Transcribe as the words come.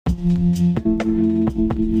From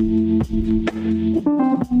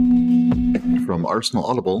Arsenal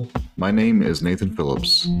Audible, my name is Nathan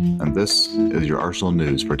Phillips, and this is your Arsenal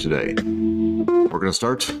news for today. We're going to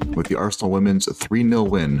start with the Arsenal women's 3-0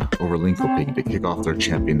 win over Linköping to kick off their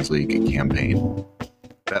Champions League campaign.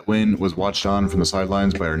 That win was watched on from the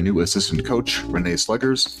sidelines by our new assistant coach, René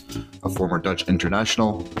Sleggers, a former Dutch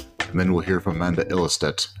international, and then we'll hear from Amanda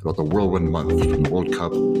Illestedt about the whirlwind month from the World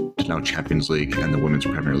Cup to now Champions League and the Women's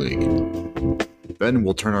Premier League. Then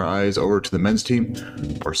we'll turn our eyes over to the men's team,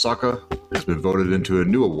 where Saka has been voted into a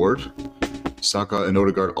new award. Saka and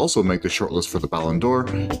Odegaard also make the shortlist for the Ballon d'Or.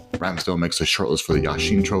 Ramsdale makes the shortlist for the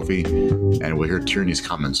Yashin Trophy, and we'll hear Tierney's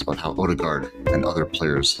comments about how Odegaard and other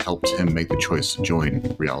players helped him make the choice to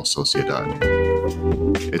join Real Sociedad.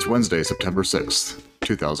 It's Wednesday, September 6th,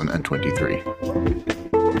 2023.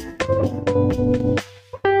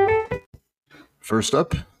 First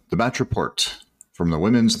up, the match report from the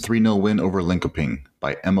women's 3-0 win over Linköping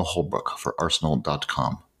by Emma Holbrook for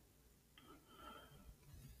Arsenal.com.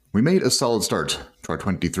 We made a solid start to our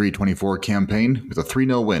 23-24 campaign with a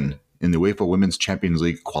 3-0 win in the UEFA Women's Champions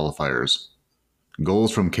League qualifiers.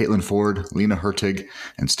 Goals from Caitlin Ford, Lena Hurtig,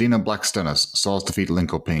 and Stina Blackstenius saw us defeat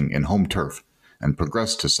Linköping in home turf and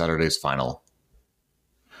progress to Saturday's final.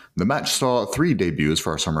 The match saw 3 debuts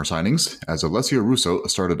for our summer signings, as Alessia Russo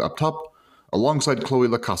started up top, alongside Chloe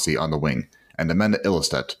Lacassi on the wing, and Amanda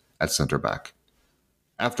Illestedt at centre back.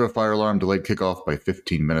 After a fire alarm delayed kickoff by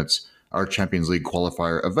 15 minutes, our Champions League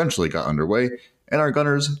qualifier eventually got underway, and our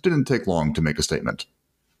Gunners didn't take long to make a statement.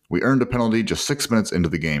 We earned a penalty just 6 minutes into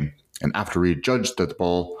the game, and after we judged that the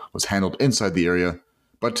ball was handled inside the area,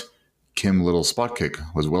 but Kim Little's spot kick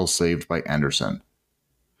was well saved by Anderson.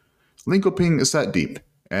 Linköping sat deep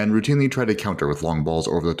and routinely tried to counter with long balls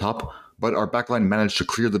over the top, but our backline managed to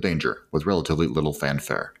clear the danger with relatively little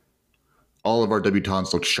fanfare. All of our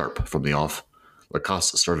debutants looked sharp from the off.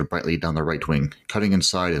 Lacasse started brightly down the right wing, cutting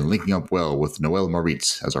inside and linking up well with Noelle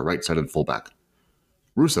Moritz as our right-sided fullback.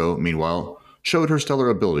 Russo, meanwhile, showed her stellar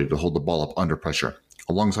ability to hold the ball up under pressure,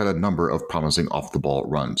 alongside a number of promising off-the-ball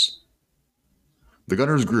runs. The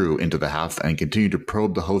Gunners grew into the half and continued to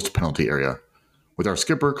probe the host penalty area, with our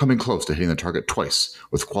skipper coming close to hitting the target twice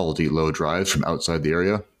with quality low drives from outside the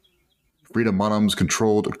area. Frida Monum's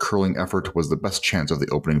controlled, curling effort was the best chance of the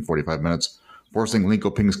opening 45 minutes, forcing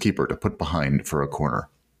Linköping's keeper to put behind for a corner.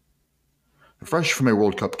 Fresh from a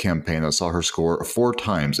World Cup campaign that saw her score 4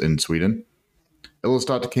 times in Sweden,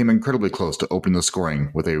 Illestedt came incredibly close to opening the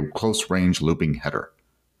scoring with a close-range looping header.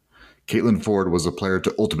 Caitlin Ford was the player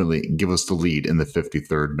to ultimately give us the lead in the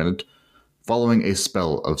 53rd minute, following a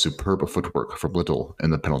spell of superb footwork from Little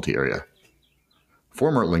in the penalty area.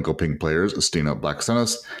 Former Linköping players Stina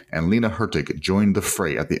Blackstenius and Lena Hurtig joined the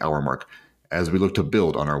fray at the hour mark as we looked to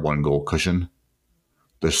build on our 1-goal cushion.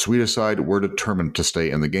 The Swedish side were determined to stay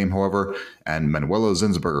in the game, however, and Manuela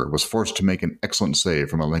Zinsberger was forced to make an excellent save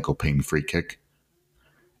from a Linköping free kick.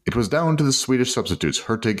 It was down to the Swedish substitutes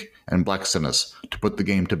Hurtig and Blackstenius to put the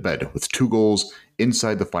game to bed with 2 goals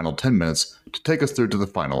inside the final 10 minutes to take us through to the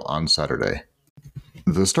final on Saturday.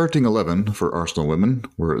 The starting 11 for Arsenal women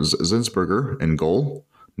were Zinsberger in goal,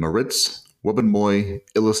 Moritz, Webbenmoy,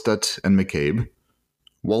 Illestedt, and McCabe,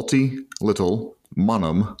 Walty, Little,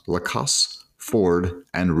 Monum, Lacasse, Ford,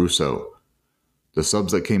 and Russo. The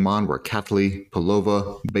subs that came on were Catley,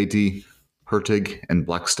 Pelova, Beatty, Hurtig, and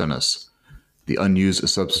Blackstenius. The unused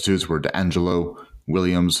substitutes were D'Angelo,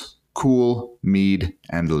 Williams, Kuhl, Mead,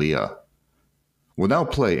 and Leah. We'll now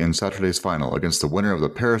play in Saturday's final against the winner of the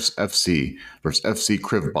Paris FC vs FC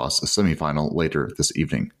Krivbos semifinal later this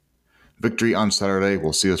evening. Victory on Saturday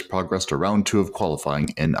will see us progress to round 2 of qualifying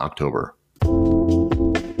in October.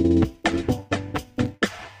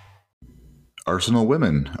 Arsenal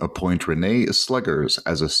women appoint René Sleggers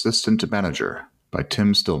as assistant manager by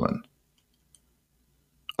Tim Stillman.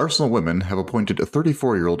 Arsenal women have appointed a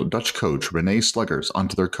 34-year-old Dutch coach René Sleggers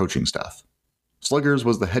onto their coaching staff. Sleggers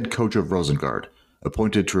was the head coach of Rosengard,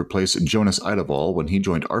 appointed to replace Jonas Eidevall when he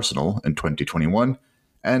joined Arsenal in 2021,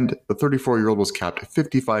 and the 34-year-old was capped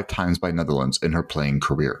 55 times by Netherlands in her playing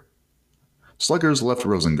career. Sleggers left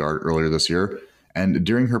Rosengard earlier this year, and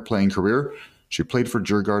during her playing career, she played for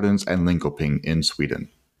Djurgårdens and Linköping in Sweden.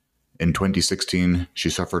 In 2016, she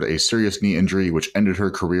suffered a serious knee injury which ended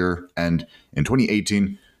her career, and in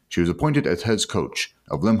 2018, she was appointed as head coach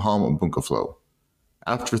of Limhamn Bunkeflo.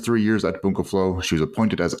 After 3 years at Bunkeflo, she was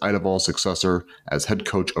appointed as Eidevall's successor as head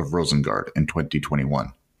coach of Rosengard in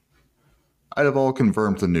 2021. Eidevall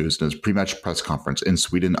confirmed the news in his pre-match press conference in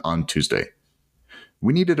Sweden on Tuesday.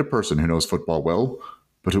 We needed a person who knows football well,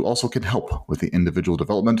 but who also can help with the individual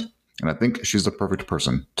development, and I think she's the perfect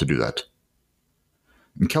person to do that.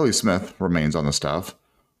 And Kelly Smith remains on the staff,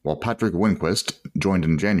 while Patrick Winquist joined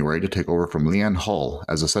in January to take over from Leanne Hall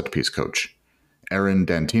as a set-piece coach. Aaron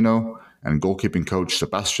Dantino and goalkeeping coach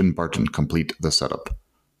Sebastian Barton complete the setup.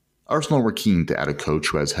 Arsenal were keen to add a coach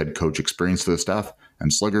who has head coach experience to the staff,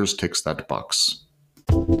 and Sluggers ticks that box.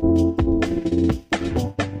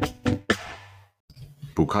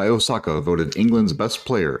 Bukayo Saka voted England's best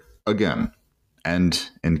player again, and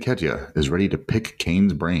Nketiah is ready to pick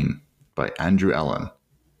Kane's brain by Andrew Allen.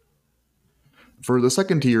 For the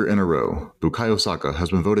second year in a row, Bukayo Saka has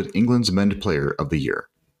been voted England's Men's Player of the Year.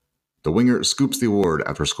 The winger scoops the award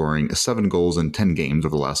after scoring 7 goals in 10 games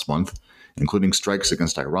over the last month, including strikes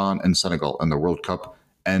against Iran and Senegal in the World Cup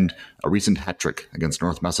and a recent hat-trick against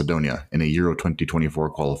North Macedonia in a Euro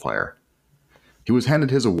 2024 qualifier. He was handed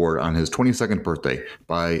his award on his 22nd birthday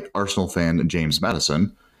by Arsenal fan James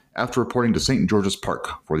Madison after reporting to St. George's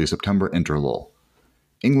Park for the September interlull.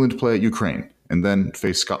 England play at Ukraine and then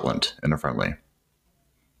face Scotland in a friendly.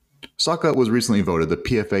 Saka was recently voted the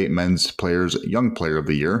PFA Men's Players Young Player of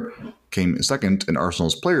the Year, came second in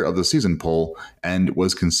Arsenal's Player of the Season poll, and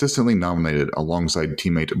was consistently nominated alongside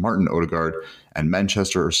teammate Martin Odegaard and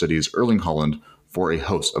Manchester City's Erling Haaland for a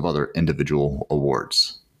host of other individual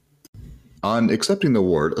awards. On accepting the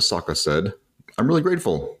award, Saka said, "I'm really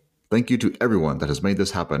grateful. Thank you to everyone that has made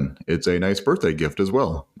this happen. It's a nice birthday gift as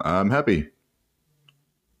well. I'm happy."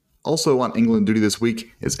 Also on England duty this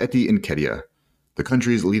week is Eddie Nketiah. The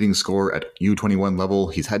country's leading scorer at U21 level,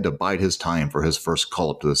 he's had to bide his time for his first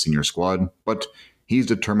call-up to the senior squad, but he's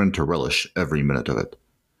determined to relish every minute of it.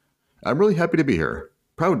 "I'm really happy to be here,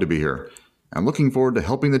 proud to be here, and looking forward to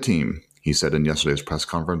helping the team," he said in yesterday's press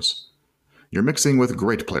conference. "You're mixing with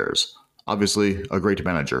great players, obviously a great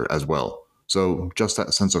manager as well, so just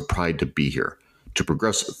that sense of pride to be here. To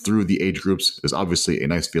progress through the age groups is obviously a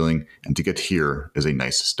nice feeling, and to get here is a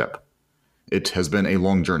nice step. It has been a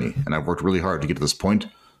long journey, and I've worked really hard to get to this point,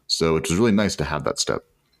 so it was really nice to have that step.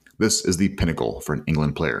 This is the pinnacle for an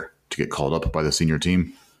England player, to get called up by the senior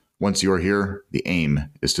team. Once you are here, the aim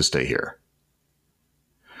is to stay here."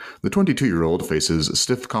 The 22-year-old faces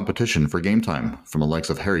stiff competition for game time from the likes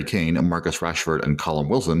of Harry Kane, Marcus Rashford, and Callum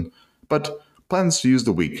Wilson, but plans to use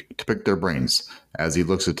the week to pick their brains as he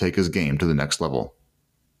looks to take his game to the next level.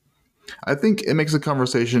 "I think it makes the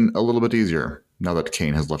conversation a little bit easier now that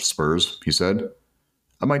Kane has left Spurs," he said.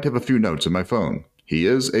 "I might have a few notes in my phone. He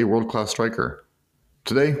is a world-class striker.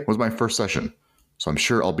 Today was my first session, so I'm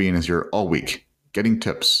sure I'll be in his ear all week, getting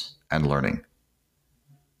tips and learning.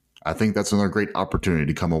 I think that's another great opportunity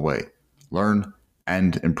to come away, learn,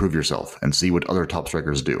 and improve yourself and see what other top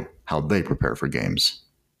strikers do, how they prepare for games."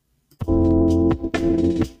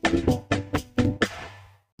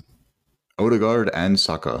 Odegaard and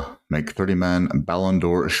Saka make 30-man Ballon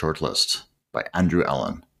d'Or shortlist by Andrew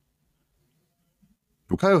Allen.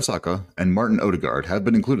 Bukayo Saka and Martin Odegaard have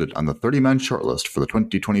been included on the 30-man shortlist for the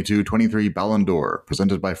 2022-23 Ballon d'Or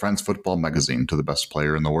presented by France Football magazine to the best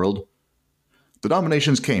player in the world. The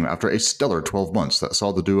nominations came after a stellar 12 months that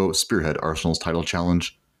saw the duo spearhead Arsenal's title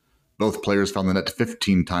challenge. Both players found the net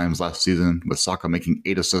 15 times last season, with Saka making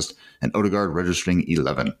 8 assists and Odegaard registering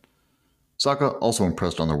 11. Saka also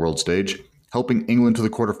impressed on the world stage, helping England to the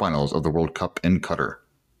quarterfinals of the World Cup in Qatar.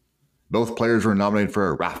 Both players were nominated for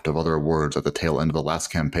a raft of other awards at the tail end of the last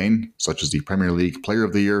campaign, such as the Premier League Player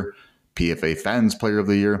of the Year, PFA Fans Player of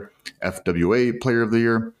the Year, FWA Player of the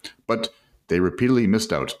Year, but they repeatedly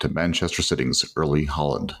missed out to Manchester City's Erling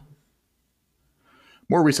Haaland.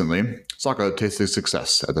 More recently, Saka tasted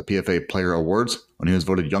success at the PFA Player Awards when he was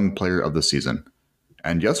voted Young Player of the Season.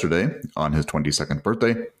 And yesterday, on his 22nd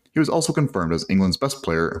birthday, he was also confirmed as England's best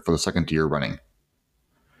player for the second year running.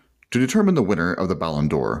 To determine the winner of the Ballon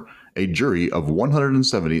d'Or, a jury of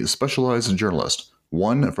 170 specialized journalists,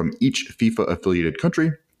 one from each FIFA-affiliated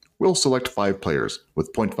country, will select 5 players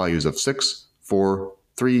with point values of 6, 4,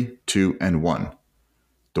 3, 2, and 1.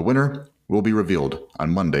 The winner will be revealed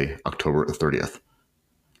on Monday, October 30th.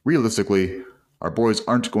 Realistically, our boys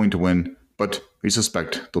aren't going to win, but we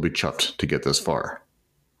suspect they'll be chuffed to get this far.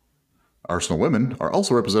 Arsenal women are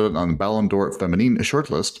also represented on the Ballon d'Or Feminine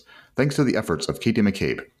shortlist thanks to the efforts of Katie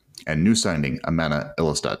McCabe and new signing Amanda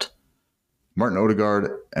Ilestedt. Martin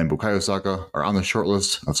Odegaard and Bukayo Saka are on the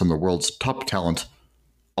shortlist of some of the world's top talent,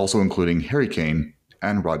 also including Harry Kane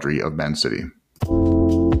and Rodri of Man City.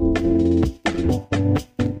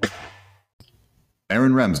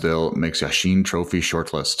 Aaron Ramsdale makes Yashin Trophy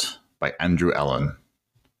shortlist by Andrew Allen.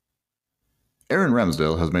 Aaron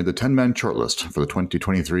Ramsdale has made the 10-man shortlist for the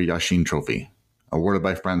 2023 Yashin Trophy, awarded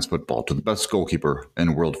by France Football to the best goalkeeper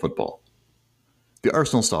in world football. The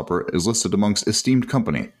Arsenal stopper is listed amongst esteemed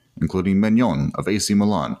company, including Maignan of AC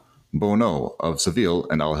Milan, Bono of Seville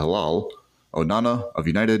and Al Hilal, Onana of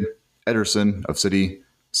United, Ederson of City,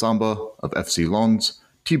 Samba of FC Lens,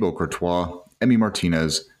 Thibaut Courtois, Emi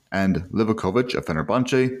Martinez, and Livakovic of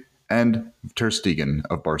Fenerbahce, and Ter Stegen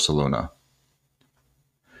of Barcelona.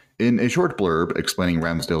 In a short blurb explaining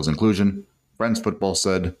Ramsdale's inclusion, France Football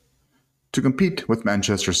said, "To compete with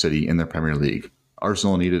Manchester City in the Premier League,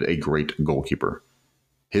 Arsenal needed a great goalkeeper.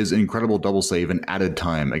 His incredible double save and added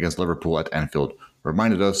time against Liverpool at Anfield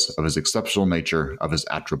reminded us of his exceptional nature of his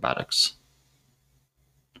acrobatics."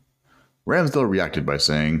 Ramsdale reacted by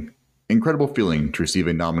saying, "Incredible feeling to receive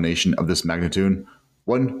a nomination of this magnitude,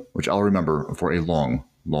 one which I'll remember for a long,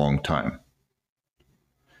 long time."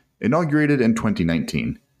 Inaugurated in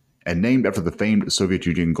 2019, and named after the famed Soviet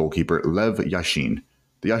Union goalkeeper Lev Yashin,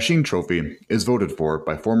 the Yashin Trophy is voted for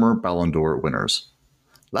by former Ballon d'Or winners.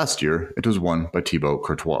 Last year, it was won by Thibaut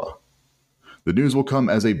Courtois. The news will come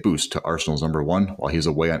as a boost to Arsenal's number one while he's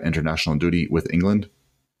away on international duty with England.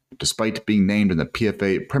 Despite being named in the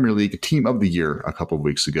PFA Premier League Team of the Year a couple of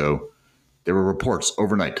weeks ago, there were reports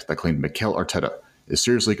overnight that claimed Mikel Arteta is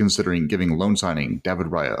seriously considering giving loan signing David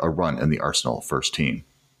Raya a run in the Arsenal first team.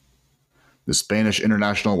 The Spanish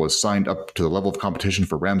international was signed up to the level of competition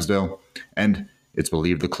for Ramsdale, and it's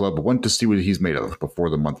believed the club want to see what he's made of before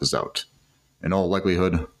the month is out. In all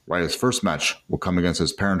likelihood, Raya's first match will come against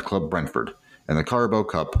his parent club Brentford in the Carabao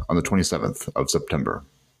Cup on the 27th of September.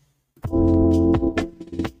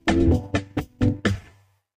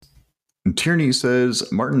 Tierney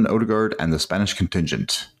says Martin Odegaard and the Spanish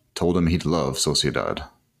contingent told him he'd love Sociedad,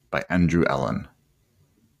 by Andrew Allen.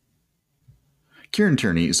 Kieran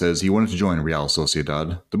Tierney says he wanted to join Real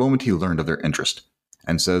Sociedad the moment he learned of their interest,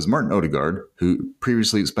 and says Martin Odegaard, who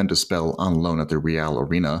previously spent a spell on loan at the Real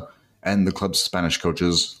Arena, and the club's Spanish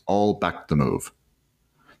coaches all backed the move.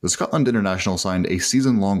 The Scotland international signed a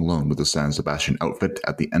season-long loan with the San Sebastian outfit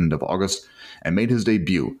at the end of August and made his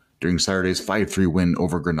debut during Saturday's 5-3 win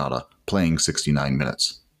over Granada, playing 69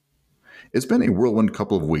 minutes. It's been a whirlwind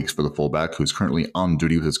couple of weeks for the fullback, who's currently on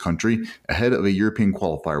duty with his country ahead of a European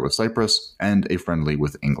qualifier with Cyprus and a friendly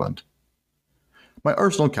with England. My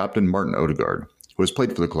Arsenal captain Martin Odegaard, who has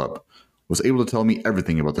played for the club, was able to tell me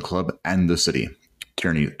everything about the club and the city,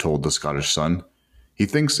 Tierney told the Scottish Sun. He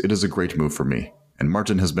thinks it is a great move for me, and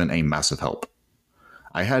Martin has been a massive help.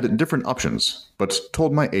 I had different options, but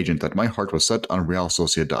told my agent that my heart was set on Real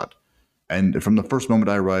Sociedad, and from the first moment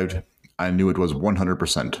I arrived, I knew it was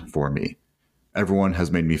 100% for me. Everyone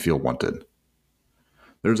has made me feel wanted.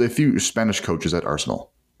 There's a few Spanish coaches at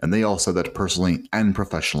Arsenal, and they all said that personally and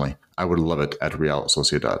professionally, I would love it at Real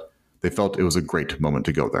Sociedad. They felt it was a great moment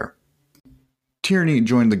to go there. Tierney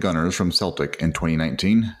joined the Gunners from Celtic in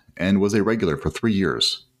 2019 and was a regular for 3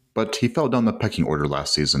 years, but he fell down the pecking order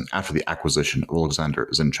last season after the acquisition of Alexander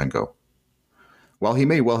Zinchenko. While he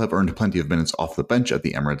may well have earned plenty of minutes off the bench at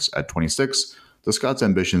the Emirates at 26, the Scots'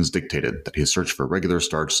 ambitions dictated that he search for regular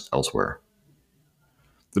starts elsewhere.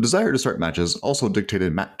 The desire to start matches also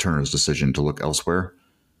dictated Matt Turner's decision to look elsewhere.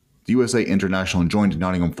 The USA international joined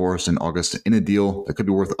Nottingham Forest in August in a deal that could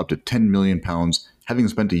be worth up to £10 million, having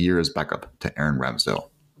spent a year as backup to Aaron Ramsdale.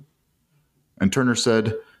 And Turner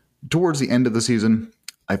said, "Towards the end of the season,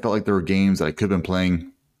 I felt like there were games that I could have been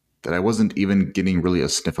playing that I wasn't even getting really a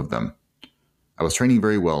sniff of them. I was training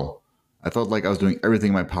very well. I felt like I was doing everything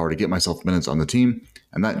in my power to get myself minutes on the team,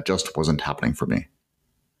 and that just wasn't happening for me.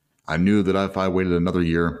 I knew that if I waited another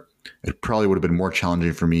year, it probably would have been more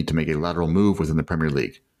challenging for me to make a lateral move within the Premier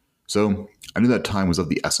League. So I knew that time was of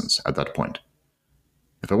the essence at that point.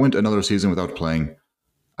 If I went another season without playing,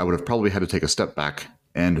 I would have probably had to take a step back,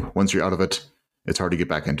 and once you're out of it, it's hard to get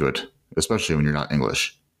back into it, especially when you're not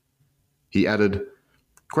English." He added,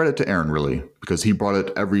 "Credit to Aaron, really, because he brought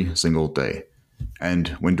it every single day. And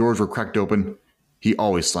when doors were cracked open, he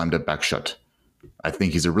always slammed it back shut. I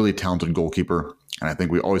think he's a really talented goalkeeper, and I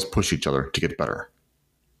think we always push each other to get better."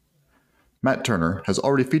 Matt Turner has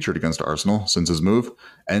already featured against Arsenal since his move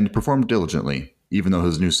and performed diligently, even though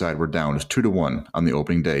his new side were down 2-1 on the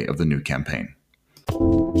opening day of the new campaign.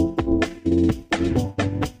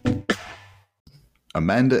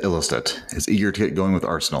 Amanda Ilestedt is eager to get going with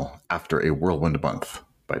Arsenal after a whirlwind month,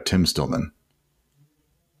 by Tim Stillman.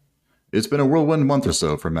 It's been a whirlwind month or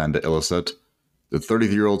so for Amanda Ilestedt. The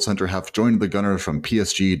 30-year-old centre-half joined the Gunners from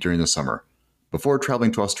PSG during the summer, before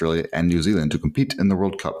travelling to Australia and New Zealand to compete in the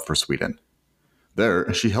World Cup for Sweden.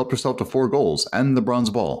 There, she helped herself to 4 goals and the bronze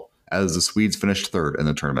ball, as the Swedes finished third in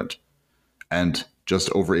the tournament. And just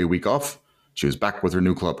over a week off, she was back with her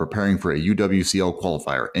new club preparing for a UWCL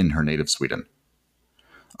qualifier in her native Sweden.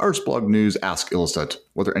 Arseblog News asked Ilestedt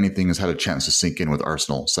whether anything has had a chance to sink in with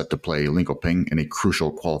Arsenal set to play Linköping in a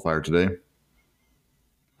crucial qualifier today.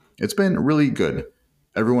 It's been really good.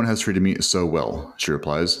 Everyone has treated me so well, she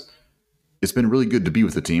replies. It's been really good to be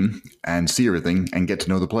with the team and see everything and get to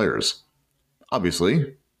know the players.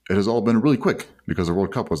 Obviously, it has all been really quick because the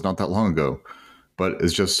World Cup was not that long ago, but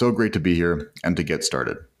it's just so great to be here and to get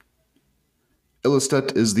started.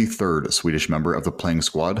 Ilestedt is the third Swedish member of the playing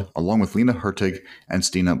squad, along with Lena Hurtig and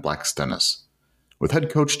Stina Blackstenius, with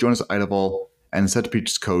head coach Jonas Eidevall and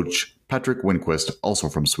set-piece coach Patrick Winquist also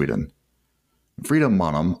from Sweden. Frida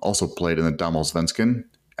Manum also played in the Damallsvenskan,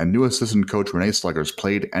 and new assistant coach Renee Sluggers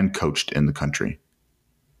played and coached in the country.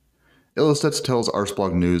 Ilestedt tells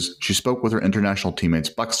Arsblog News she spoke with her international teammates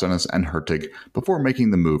Blackstenius and Hurtig before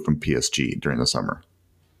making the move from PSG during the summer.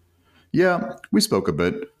 Yeah, we spoke a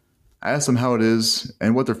bit. I asked them how it is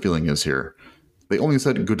and what their feeling is here. They only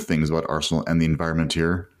said good things about Arsenal and the environment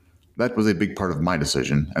here. That was a big part of my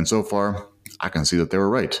decision, and so far, I can see that they were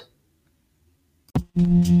right.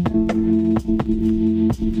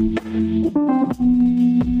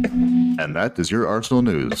 And that is your Arsenal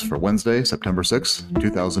news for Wednesday, September 6,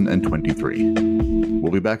 2023.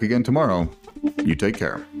 We'll be back again tomorrow. You take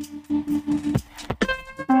care.